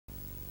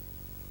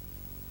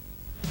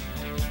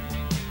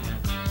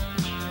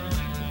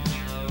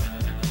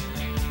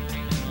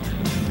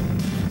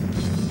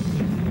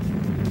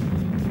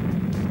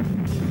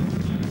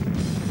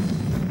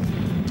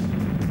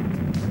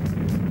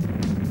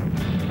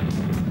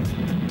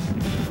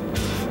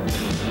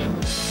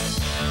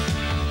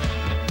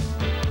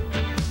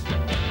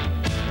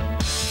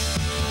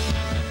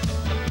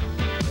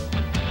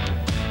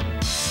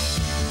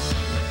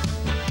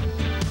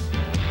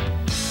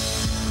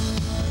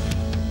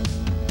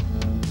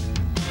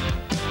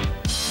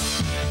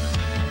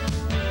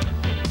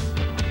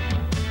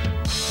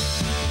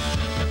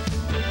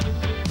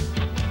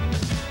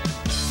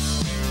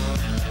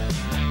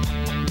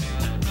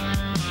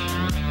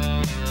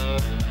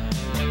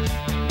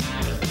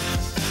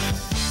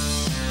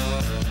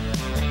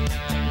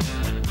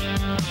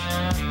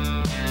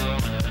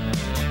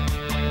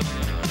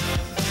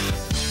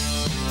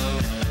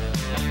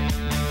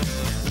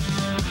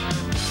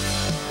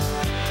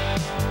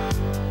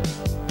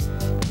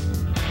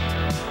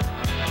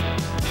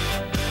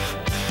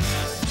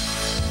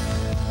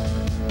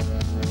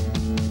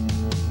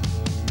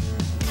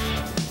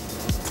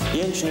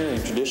The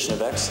engineering tradition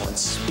of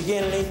excellence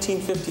began in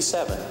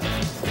 1857,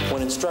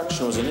 when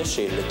instruction was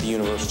initiated at the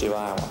University of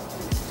Iowa,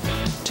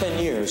 10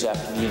 years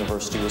after the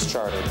university was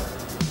chartered.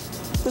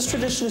 This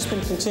tradition has been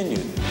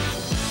continued,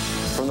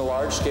 from the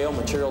large-scale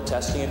material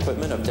testing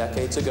equipment of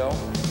decades ago,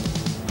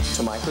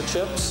 to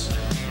microchips,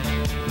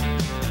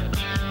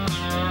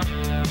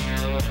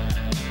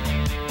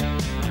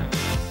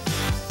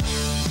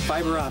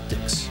 fiber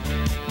optics,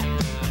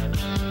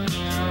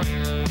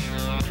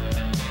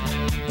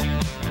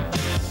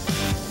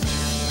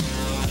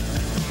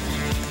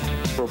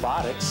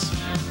 robotics,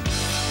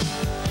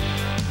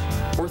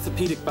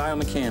 orthopedic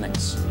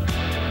biomechanics,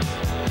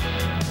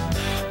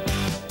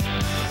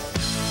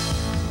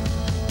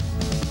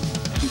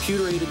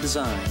 computer-aided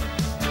design,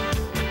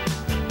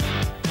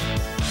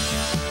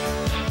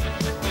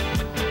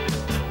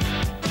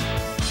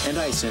 and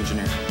ice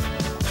engineering.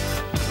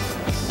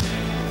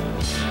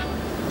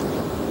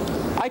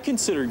 I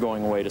considered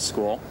going away to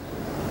school,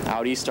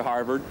 out east to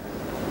Harvard,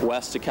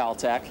 west to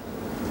Caltech,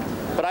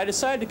 but I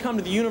decided to come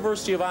to the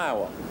University of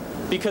Iowa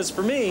because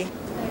for me,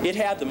 it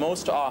had the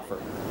most to offer.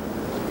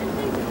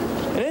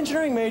 An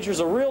engineering major is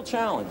a real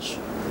challenge.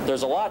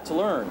 There's a lot to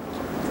learn,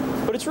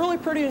 but it's really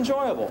pretty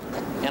enjoyable,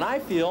 and I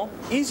feel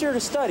easier to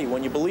study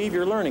when you believe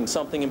you're learning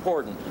something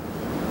important.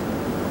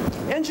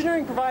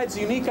 Engineering provides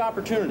a unique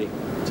opportunity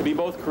to be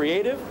both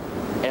creative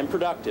and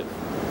productive.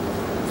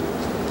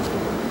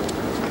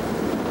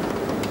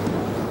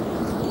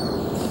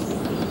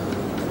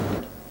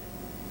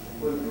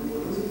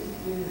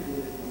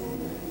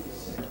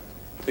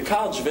 The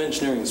College of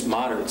Engineering's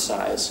moderate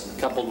size,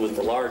 coupled with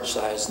the large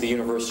size of the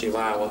University of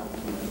Iowa,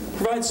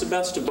 provides the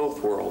best of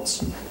both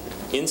worlds.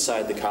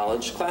 Inside the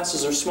college,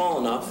 classes are small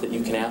enough that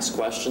you can ask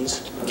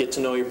questions, get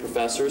to know your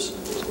professors,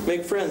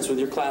 make friends with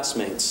your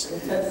classmates.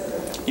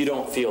 You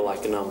don't feel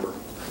like a number.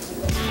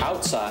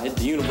 Outside,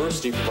 the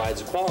university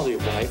provides a quality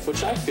of life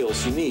which I feel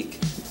is unique.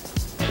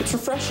 It's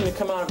refreshing to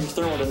come out of your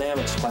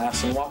thermodynamics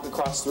class and walk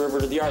across the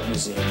river to the art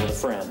museum with a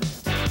friend.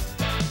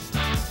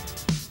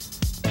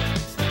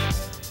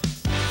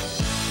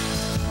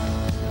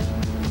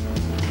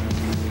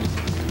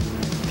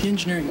 The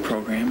engineering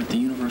program at the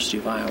University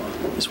of Iowa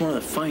is one of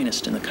the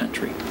finest in the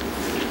country.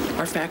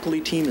 Our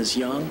faculty team is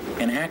young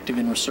and active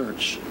in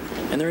research,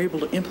 and they're able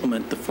to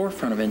implement the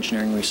forefront of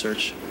engineering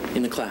research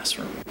in the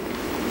classroom.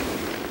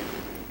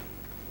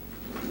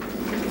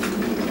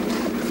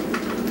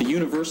 The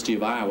University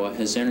of Iowa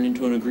has entered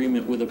into an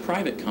agreement with a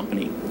private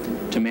company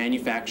to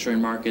manufacture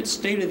and market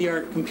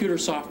state-of-the-art computer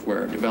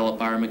software developed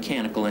by our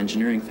mechanical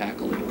engineering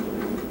faculty.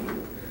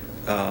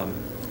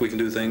 We can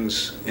do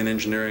things in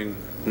engineering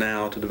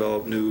now to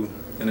develop new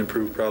and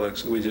improved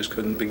products that we just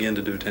couldn't begin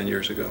to do 10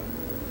 years ago.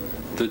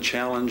 The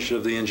challenge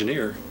of the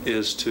engineer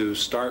is to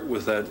start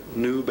with that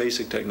new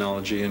basic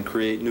technology and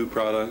create new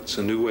products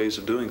and new ways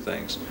of doing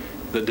things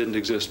that didn't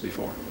exist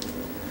before.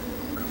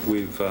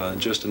 We've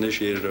just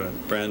initiated a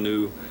brand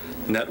new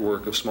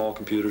network of small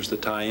computers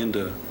that tie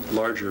into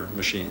larger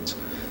machines.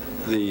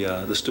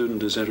 The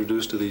student is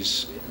introduced to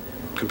these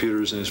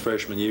computers in his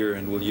freshman year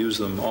and will use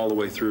them all the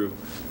way through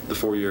the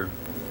 4-year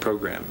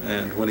program.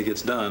 And when he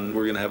gets done,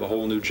 we're going to have a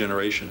whole new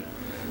generation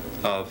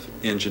of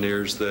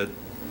engineers that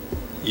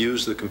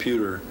use the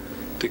computer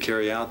to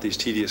carry out these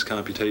tedious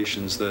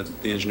computations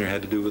that the engineer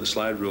had to do with a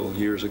slide rule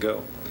years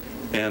ago.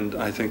 And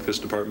I think this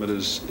department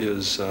is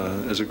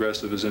as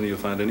aggressive as any you'll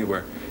find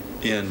anywhere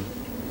in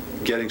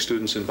getting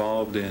students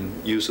involved in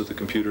use of the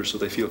computer so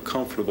they feel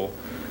comfortable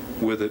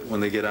with it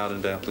when they get out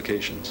into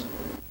applications.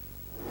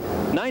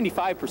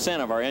 95%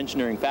 of our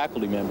engineering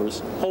faculty members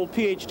hold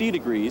PhD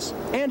degrees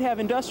and have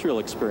industrial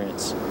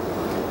experience.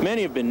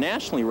 Many have been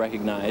nationally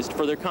recognized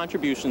for their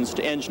contributions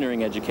to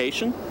engineering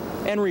education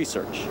and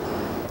research.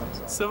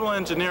 Civil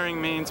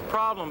engineering means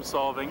problem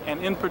solving,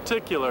 and in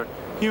particular,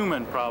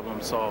 human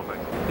problem solving.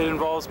 It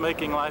involves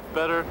making life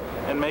better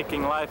and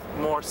making life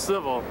more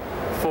civil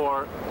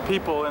for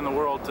people in the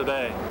world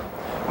today.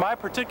 My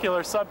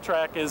particular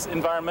subtrack is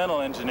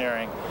environmental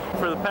engineering.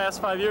 For the past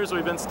 5 years,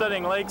 we've been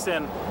studying lakes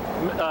in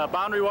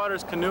Boundary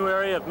Waters Canoe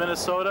area of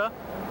Minnesota,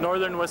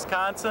 northern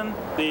Wisconsin,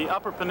 the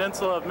Upper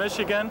Peninsula of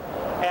Michigan,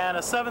 and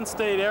a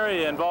 7-state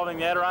area involving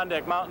the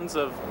Adirondack Mountains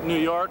of New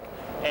York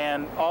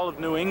and all of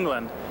New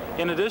England.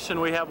 In addition,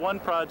 we have one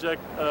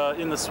project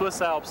in the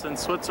Swiss Alps in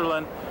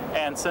Switzerland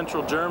and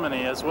central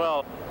Germany as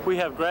well. We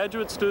have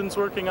graduate students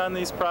working on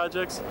these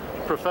projects,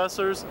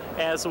 professors,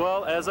 as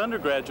well as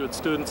undergraduate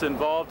students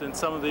involved in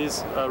some of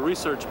these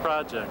research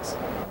projects.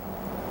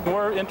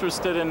 We're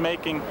interested in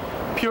making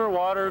pure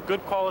water,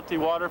 good quality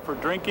water for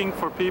drinking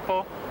for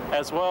people,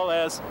 as well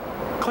as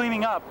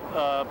cleaning up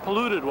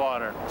polluted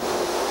water.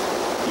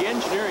 The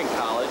Engineering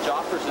College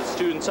offers its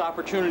students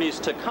opportunities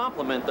to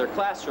complement their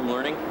classroom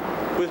learning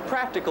with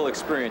practical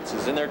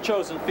experiences in their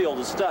chosen field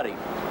of study.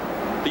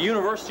 The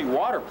university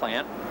water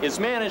plant is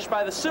managed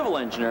by the Civil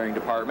Engineering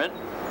Department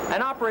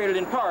and operated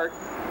in part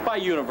by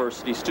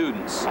university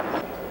students.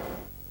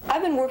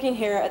 I've been working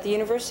here at the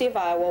University of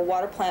Iowa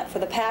water plant for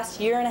the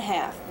past year and a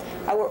half.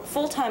 I work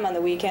full-time on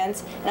the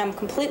weekends, and I'm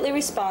completely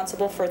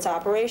responsible for its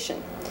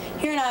operation.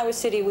 Here in Iowa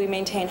City, we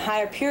maintain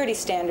higher purity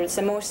standards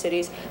than most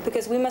cities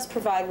because we must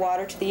provide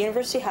water to the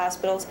university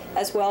hospitals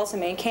as well as the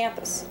main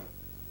campus.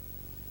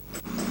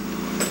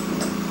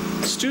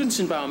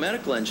 Students in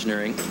biomedical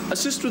engineering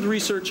assist with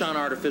research on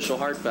artificial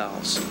heart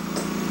valves.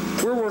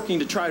 We're working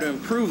to try to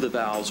improve the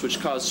valves which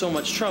caused so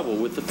much trouble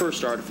with the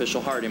first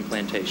artificial heart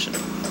implantation.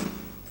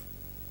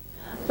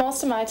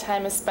 Most of my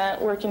time is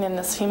spent working in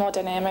this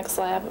hemodynamics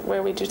lab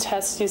where we do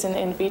tests using the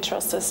in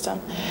vitro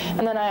system.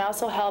 And then I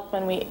also help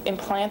when we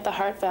implant the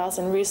heart valves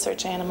in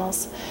research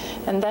animals.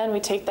 And then we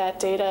take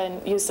that data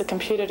and use the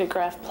computer to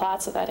graph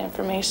plots of that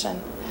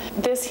information.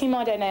 This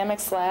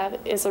hemodynamics lab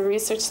is a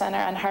research center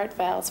on heart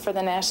valves for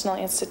the National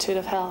Institute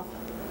of Health.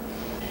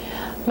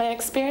 My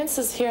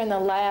experiences here in the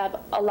lab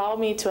allow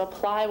me to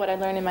apply what I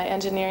learned in my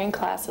engineering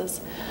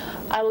classes.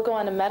 I will go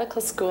on to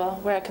medical school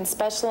where I can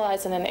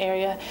specialize in an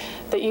area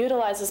that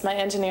utilizes my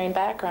engineering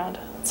background,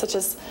 such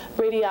as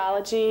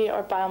radiology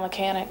or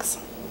biomechanics.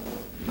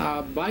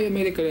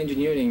 Biomedical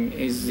Engineering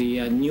is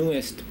the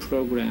newest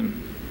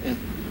program at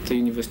the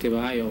University of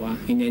Iowa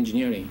in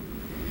engineering.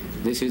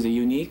 This is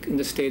unique in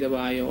the state of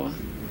Iowa,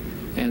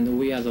 and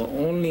we are the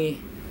only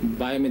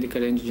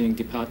biomedical engineering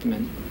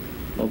department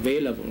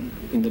available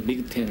in the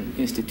Big Ten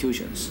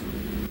institutions.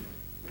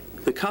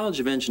 The College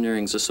of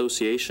Engineering's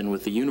association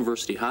with the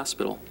University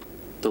Hospital,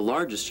 the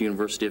largest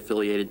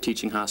university-affiliated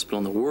teaching hospital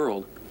in the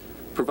world,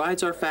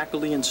 provides our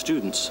faculty and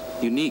students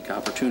unique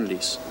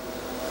opportunities.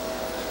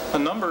 A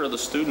number of the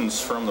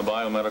students from the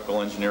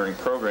Biomedical Engineering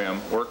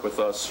program work with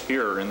us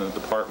here in the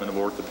Department of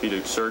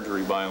Orthopedic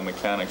Surgery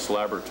Biomechanics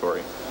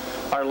Laboratory.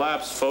 Our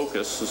lab's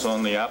focus is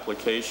on the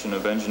application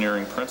of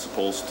engineering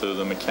principles to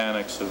the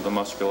mechanics of the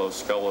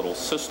musculoskeletal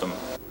system.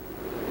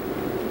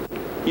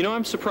 You know,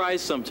 I'm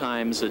surprised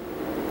sometimes at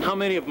how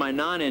many of my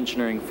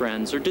non-engineering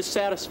friends are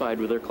dissatisfied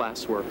with their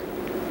classwork.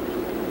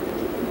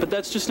 But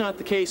that's just not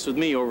the case with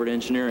me over at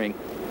engineering.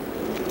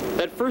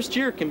 That first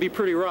year can be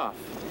pretty rough,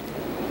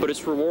 but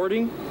it's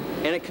rewarding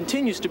and it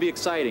continues to be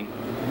exciting.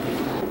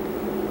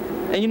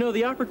 And you know,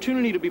 the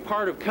opportunity to be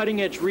part of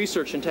cutting-edge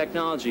research and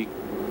technology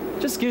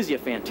just gives you a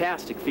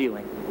fantastic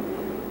feeling.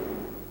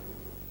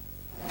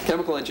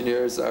 Chemical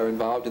engineers are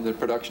involved in the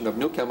production of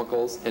new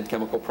chemicals and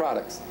chemical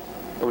products.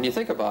 And when you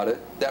think about it,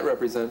 that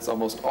represents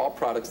almost all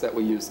products that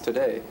we use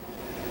today.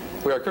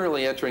 We are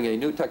currently entering a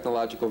new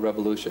technological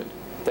revolution,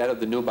 that of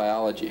the new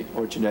biology,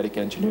 or genetic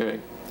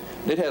engineering.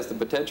 And it has the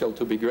potential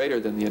to be greater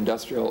than the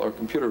industrial or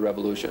computer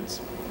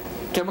revolutions.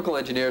 Chemical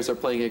engineers are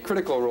playing a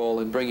critical role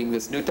in bringing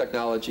this new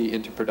technology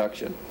into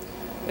production.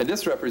 And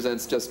this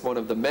represents just one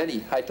of the many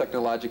high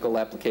technological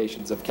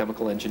applications of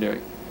chemical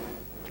engineering.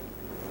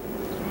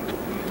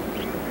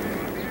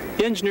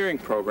 The engineering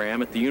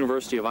program at the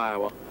University of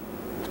Iowa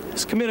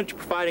is committed to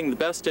providing the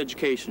best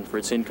education for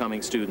its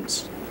incoming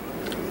students.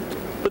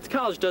 But the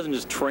college doesn't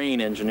just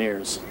train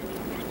engineers,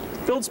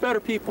 it builds better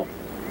people.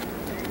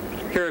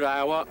 Here at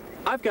Iowa,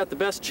 I've got the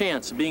best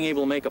chance of being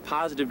able to make a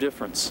positive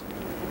difference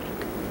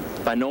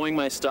by knowing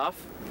my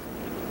stuff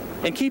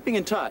and keeping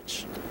in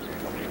touch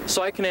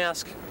so I can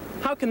ask,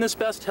 how can this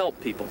best help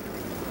people?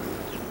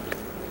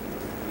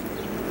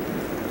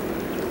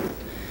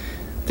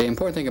 The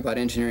important thing about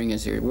engineering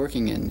is you're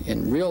working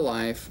in real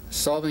life,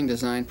 solving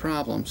design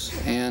problems,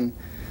 and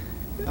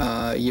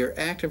you're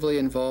actively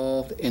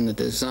involved in the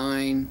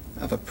design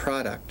of a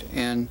product,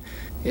 and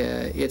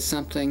it's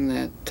something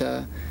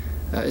that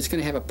is going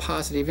to have a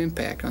positive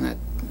impact on that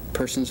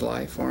person's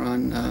life or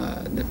on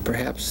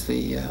perhaps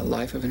the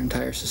life of an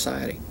entire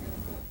society.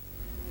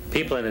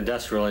 People in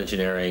industrial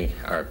engineering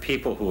are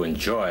people who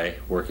enjoy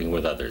working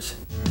with others.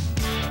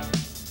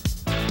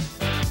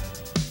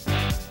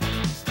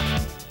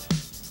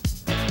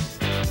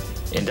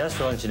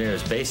 Industrial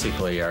engineers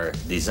basically are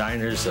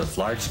designers of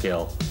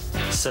large-scale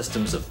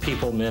systems of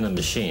people, men, and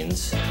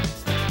machines.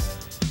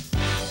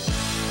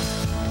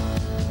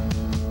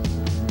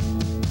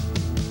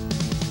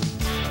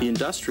 The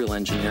industrial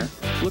engineer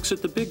looks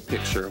at the big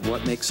picture of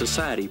what makes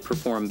society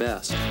perform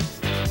best.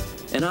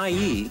 An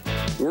IE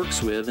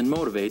works with and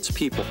motivates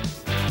people.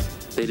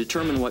 They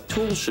determine what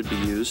tools should be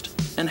used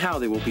and how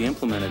they will be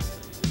implemented.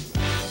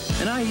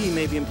 An IE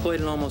may be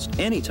employed in almost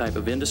any type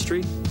of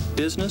industry,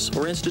 business,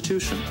 or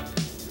institution.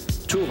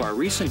 Two of our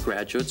recent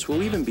graduates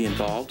will even be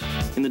involved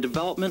in the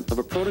development of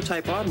a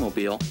prototype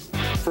automobile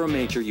for a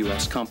major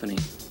U.S. company.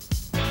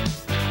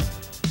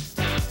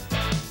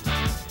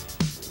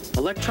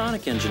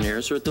 Electronic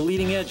engineers are at the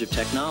leading edge of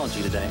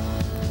technology today.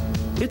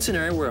 It's an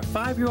area where a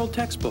 5-year-old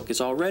textbook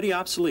is already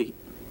obsolete.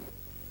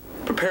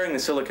 Preparing the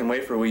silicon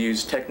wafer, we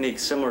use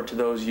techniques similar to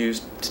those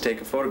used to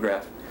take a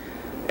photograph.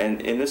 And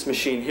in this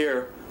machine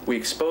here, we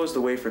expose the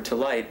wafer to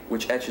light,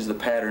 which etches the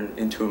pattern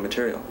into a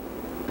material.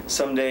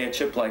 Someday a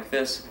chip like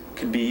this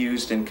could be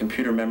used in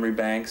computer memory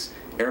banks,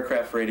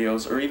 aircraft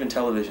radios, or even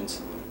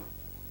televisions.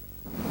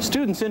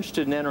 Students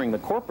interested in entering the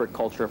corporate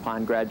culture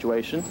upon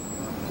graduation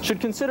should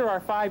consider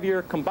our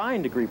 5-year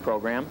combined degree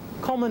program,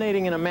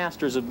 culminating in a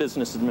Master's of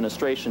Business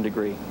Administration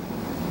degree.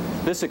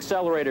 This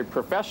accelerated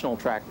professional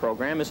track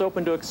program is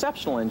open to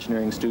exceptional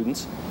engineering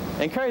students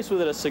and carries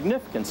with it a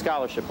significant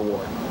scholarship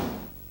award.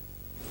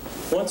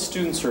 Once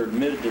students are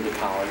admitted to the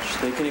college,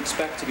 they can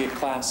expect to get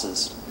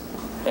classes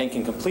and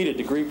can complete a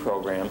degree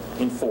program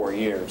in 4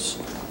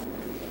 years.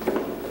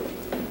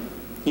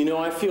 You know,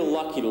 I feel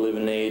lucky to live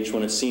in an age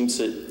when it seems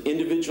that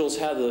individuals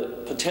have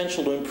the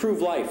potential to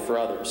improve life for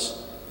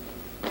others.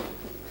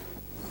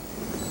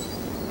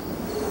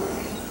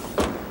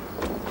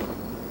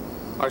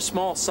 Our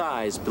small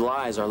size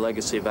belies our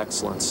legacy of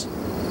excellence.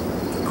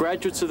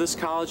 Graduates of this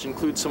college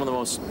include some of the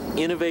most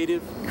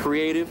innovative,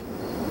 creative,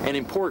 and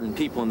important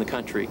people in the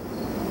country.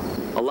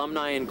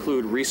 Alumni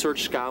include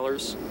research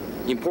scholars,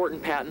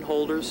 important patent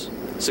holders,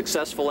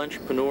 successful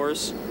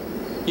entrepreneurs,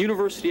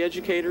 university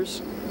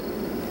educators,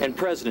 and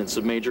presidents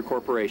of major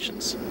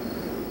corporations.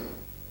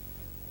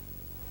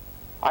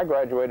 I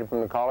graduated from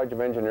the College of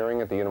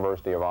Engineering at the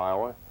University of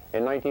Iowa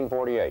in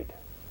 1948.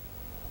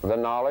 The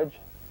knowledge,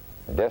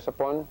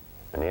 discipline,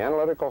 and the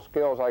analytical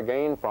skills I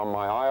gained from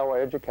my Iowa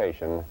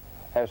education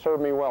have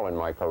served me well in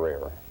my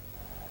career.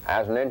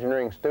 As an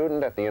engineering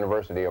student at the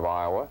University of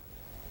Iowa,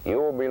 you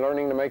will be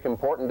learning to make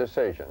important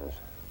decisions,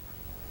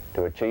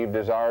 to achieve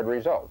desired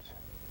results,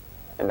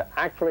 and to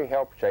actually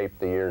help shape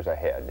the years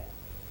ahead.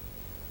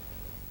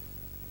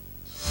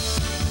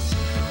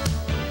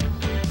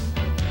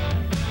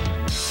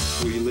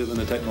 We live in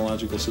a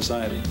technological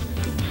society,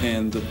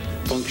 and the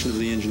function of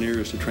the engineer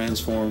is to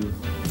transform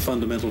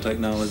fundamental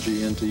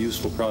technology into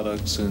useful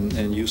products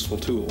and useful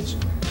tools.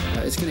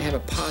 It's going to have a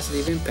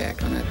positive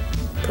impact on that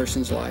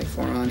person's life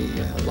or on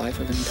the life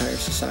of an entire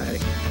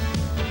society.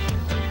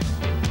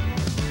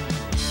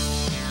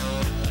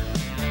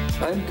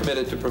 I'm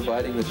committed to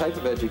providing the type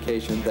of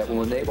education that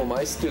will enable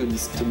my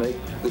students to make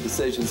the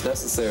decisions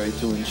necessary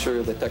to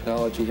ensure that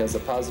technology has a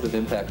positive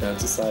impact on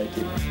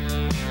society.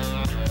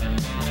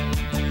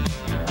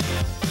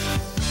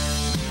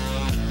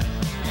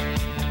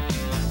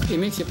 It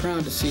makes you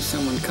proud to see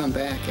someone come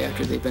back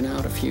after they've been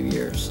out a few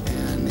years,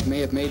 and they may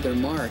have made their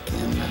mark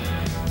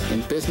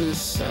in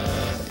business,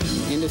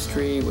 in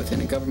industry,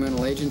 within a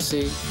governmental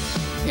agency,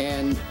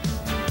 and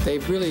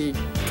they've really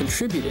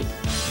contributed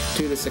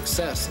to the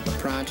success of a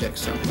project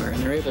somewhere,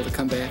 and they're able to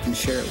come back and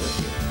share it with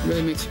you. It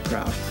really makes you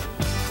proud.